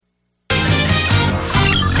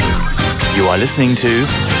You are listening to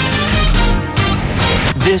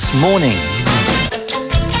This Morning.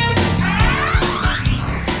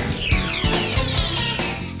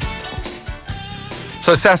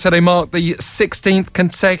 So Saturday marked the 16th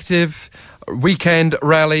consecutive weekend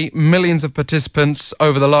rally, millions of participants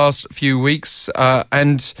over the last few weeks.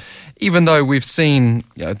 And even though we've seen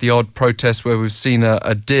the odd protest where we've seen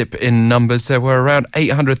a dip in numbers, there were around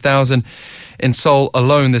 800,000 in Seoul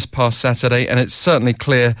alone this past Saturday, and it's certainly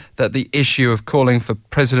clear that the issue of calling for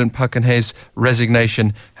President Park Geun-hye's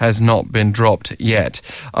resignation has not been dropped yet.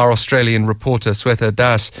 Our Australian reporter Swetha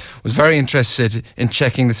was very interested in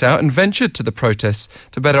checking this out and ventured to the protests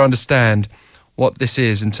to better understand what this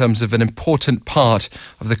is in terms of an important part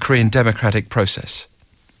of the Korean democratic process.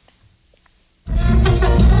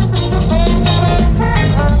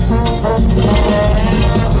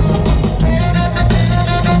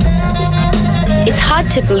 It's hard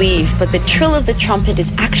to believe, but the trill of the trumpet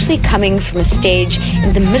is actually coming from a stage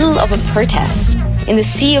in the middle of a protest. In the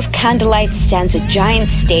sea of candlelight stands a giant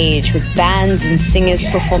stage with bands and singers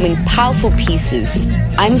performing powerful pieces.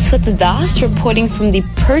 I'm Swetha reporting from the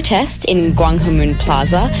protest in Gwanghwamun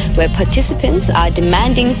Plaza, where participants are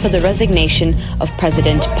demanding for the resignation of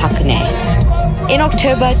President Park Geun-hye. In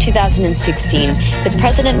October 2016, the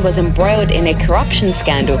president was embroiled in a corruption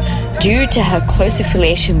scandal due to her close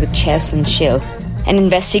affiliation with Chae Soon-sil. An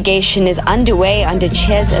investigation is underway under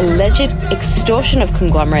Chae's alleged extortion of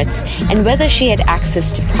conglomerates and whether she had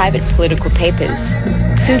access to private political papers.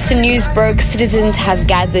 Since the news broke, citizens have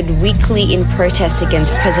gathered weekly in protest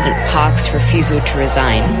against President Park's refusal to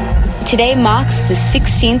resign. Today marks the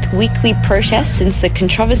 16th weekly protest since the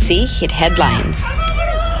controversy hit headlines.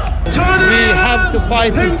 We have to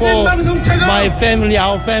fight for my family,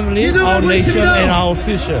 our nation, and our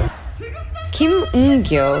future. Kim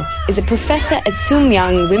Eun-gyo is a professor at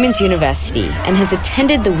Soomyang Women's University and has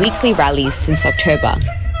attended the weekly rallies since October.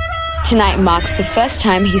 Tonight marks the first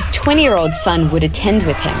time his 20-year-old son would attend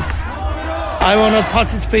with him. I want to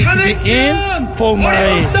participate to be in for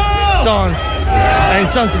my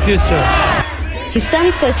son's future. His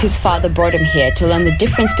son says his father brought him here to learn the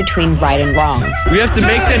difference between right and wrong. We have to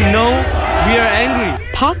make them know we are angry.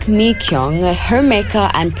 Park Mi-kyung, a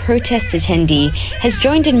homemaker and protest attendee, has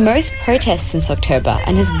joined in most protests since October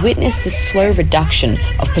and has witnessed the slow reduction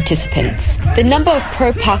of participants. The number of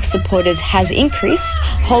pro-Park supporters has increased,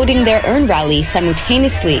 holding their own rally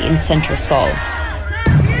simultaneously in central Seoul.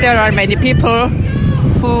 There are many people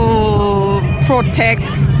who protect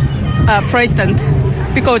president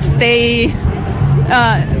because they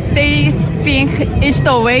think it's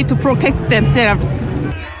the way to protect themselves.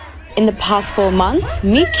 In the past 4 months,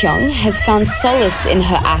 Mi-kyung has found solace in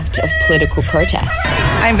her act of political protest.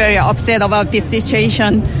 I'm very upset about this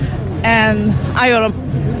situation, and I will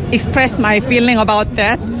express my feeling about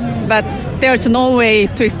that, but there's no way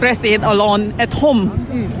to express it alone at home.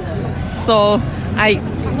 So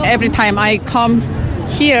every time I come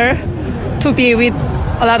here to be with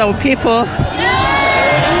a lot of people,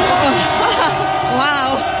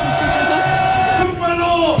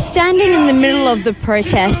 Standing in the middle of the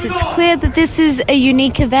protest, it's clear that this is a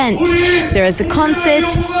unique event. There is a concert,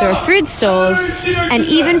 there are food stalls, and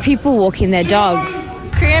even people walking their dogs.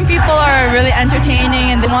 Korean people are really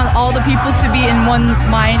entertaining and they want all the people to be in one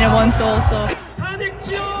mind and one soul. So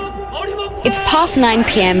It's past 9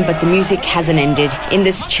 p.m, but the music hasn't ended. In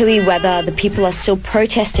this chilly weather, the people are still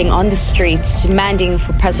protesting on the streets, demanding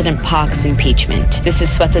for President Park's impeachment. This is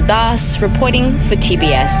Swetha reporting for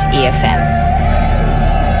TBS EFM.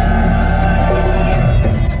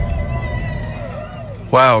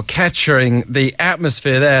 Wow, capturing the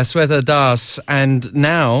atmosphere there, Swetha Das, and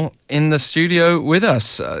now in the studio with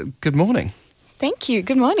us. Good morning. Thank you.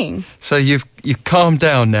 Good morning. So you've calmed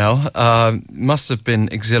down now. Must have been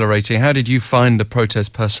exhilarating. How did you find the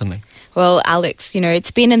protest personally? Well, Alex,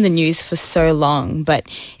 it's been in the news for so long, but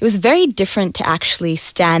it was very different to actually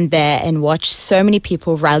stand there and watch so many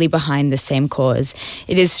people rally behind the same cause.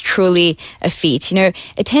 It is truly a feat.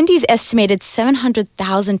 Attendees estimated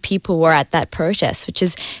 700,000 people were at that protest, which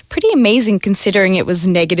is pretty amazing considering it was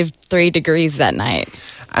 -3 degrees that night.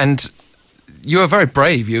 And you were very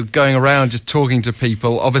brave. You're going around just talking to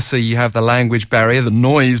people. Obviously, you have the language barrier, the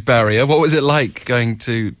noise barrier. What was it like going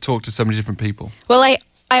to talk to so many different people? Well,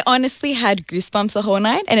 I honestly had goosebumps the whole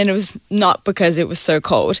night, and it was not because it was so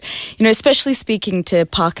cold. Especially speaking to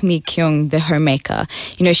Park Mi-kyung, the homemaker.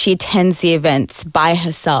 She attends the events by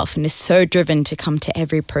herself and is so driven to come to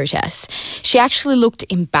every protest. She actually looked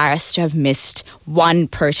embarrassed to have missed one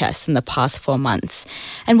protest in the past 4 months.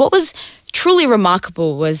 And what was truly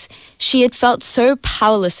remarkable was she had felt so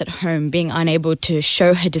powerless at home, being unable to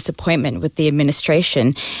show her disappointment with the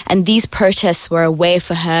administration. And these protests were a way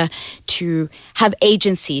for her to have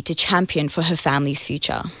agency to champion for her family's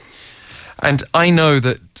future. And I know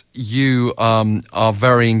that you are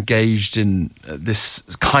very engaged in this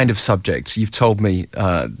kind of subject. You've told me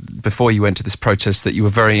before you went to this protest that you were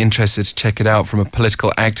very interested to check it out from a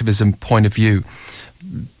political activism point of view.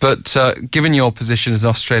 But given your position as an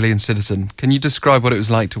Australian citizen, can you describe what it was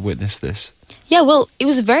like to witness this? Yeah, well, it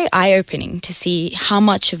was very eye-opening to see how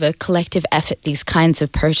much of a collective effort these kinds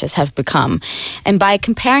of protests have become. And by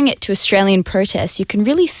comparing it to Australian protests, you can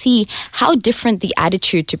really see how different the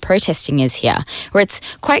attitude to protesting is here, where it's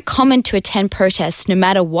quite common to attend protests no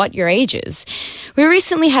matter what your age is. We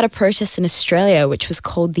recently had a protest in Australia which was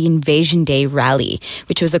called the Invasion Day Rally,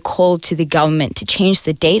 which was a call to the government to change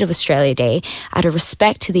the date of Australia Day out of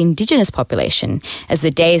respect to the Indigenous population, as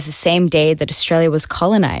the day is the same day that Australia was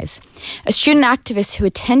colonised. A student activist who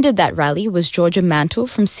attended that rally was Georgia Mantle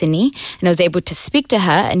from Sydney, and I was able to speak to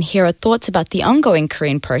her and hear her thoughts about the ongoing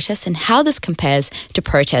Korean protests and how this compares to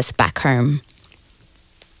protests back home.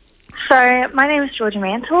 So, my name is Georgia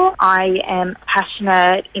Mantle. I am a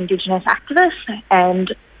passionate Indigenous activist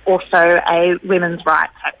and also a women's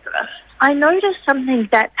rights activist. I noticed something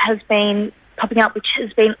that has been popping up, which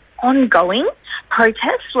has been ongoing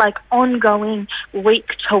protests, like ongoing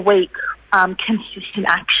week-to-week consistent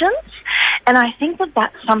actions. And I think that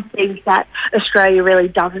that's something that Australia really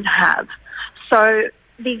doesn't have. So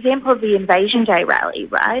the example of the Invasion Day rally,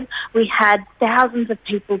 right? We had thousands of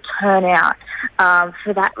people turn out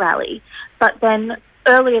for that rally. But then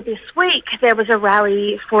earlier this week, there was a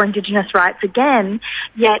rally for Indigenous rights again,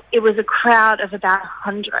 yet it was a crowd of about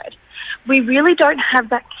 100. We really don't have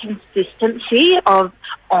that consistency of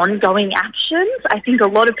ongoing actions. I think a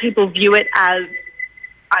lot of people view it as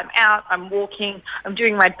I'm out, I'm walking, I'm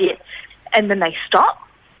doing my bit, and then they stop,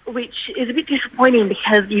 which is a bit disappointing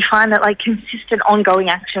because you find that consistent ongoing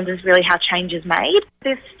actions is really how change is made.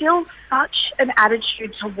 There's still such an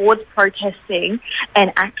attitude towards protesting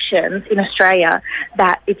and actions in Australia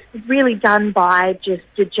that it's really done by just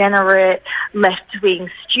degenerate left-wing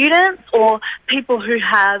students or people who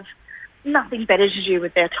have nothing better to do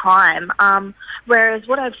with their time. Whereas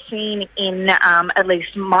what I've seen in at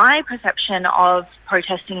least my perception of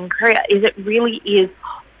protesting in Korea is it really is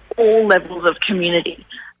all levels of community.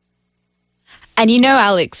 And you know,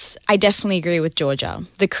 Alex, I definitely agree with Georgia.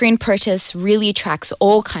 The Korean protests really attracts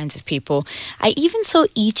all kinds of people. I even saw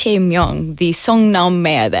Lee Chae-myung, the Songnam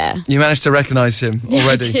mayor there. You managed to recognise him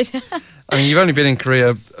already. Yeah, I did. I mean, you've only been in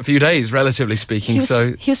Korea a few days, relatively speaking,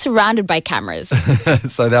 He was surrounded by cameras.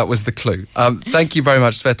 So that was the clue. Thank you very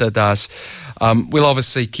much, Swetha Das. We'll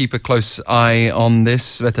obviously keep a close eye on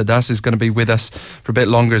this. Swetha Das is going to be with us for a bit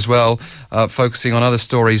longer as well, focusing on other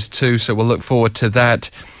stories too, so we'll look forward to that.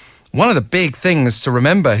 One of the big things to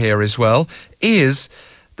remember here as well is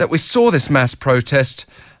that we saw this mass protest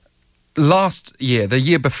last year, the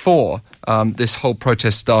year before this whole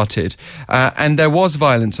protest started, and there was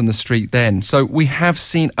violence on the street then. So we have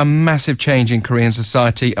seen a massive change in Korean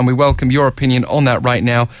society, and we welcome your opinion on that right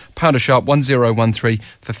now. # 1013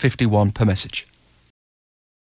 for 51 per message.